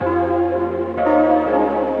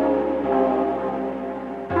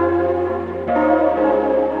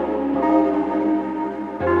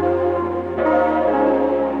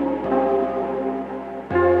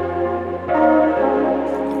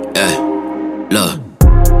Look,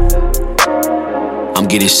 I'm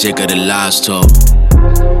getting sick of the lies told.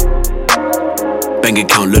 Bank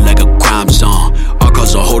account look like a crime zone. All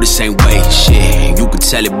cars are hold the same way, shit. You could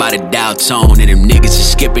tell it by the dial tone. And them niggas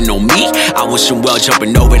is skipping on me. I wish them well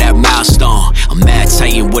jumping over that milestone. I'm mad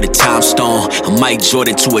Titan with a time stone. I'm Mike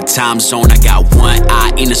Jordan to a time zone. I got one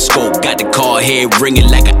eye in the scope. Got the call head ringing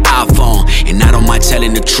like an iPhone. And I don't mind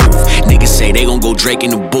telling the truth. Niggas say they gon' go Drake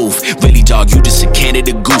in the booth. Really, dog, you just a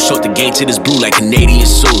Canada goose. Short the game to this blue like Canadian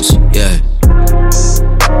suits. Yeah.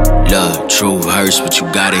 Love, truth hurts, but you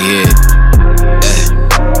gotta hear it.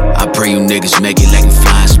 I pray you niggas make it like a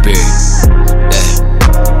flying spirit.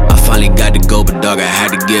 I finally got to go, but dog, I had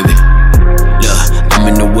to give it. Look, I'm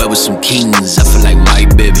in the web with some kings. I feel like my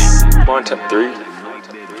Bibby. On tap 3.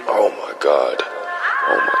 Oh my god.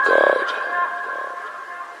 Oh my god.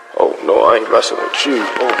 Oh no, I ain't messing with you.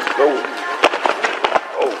 Oh no.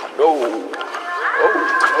 Oh no. Oh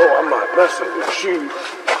no, I'm not messing with you.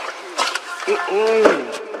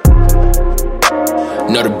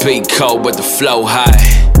 Know the beat cold, but the flow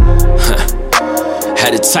high.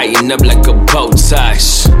 Had to tighten up like a bow tie.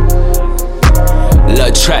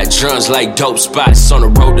 Love track drums like dope spots. On the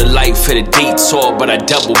road to life, hit a detour, but I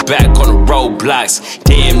double back on the roadblocks.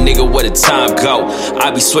 Damn nigga, where the time go?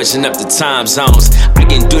 I be switching up the time zones. I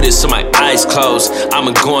can do this with my eyes closed.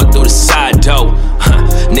 I'm going through the side door.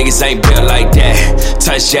 Niggas ain't built like that.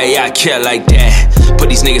 Touch J, I kill like that. But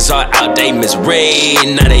these niggas all out, they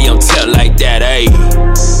misread. Now they don't tell like that, ayy.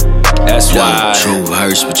 That's why truth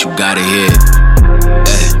hurts, but you gotta hear it.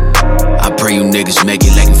 I pray you niggas make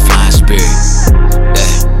it like a flying spirit.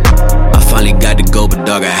 I finally got to go, but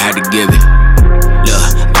dog, I had to give it.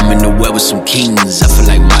 Look, I'm in the web with some kings. I feel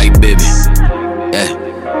like my Bibby.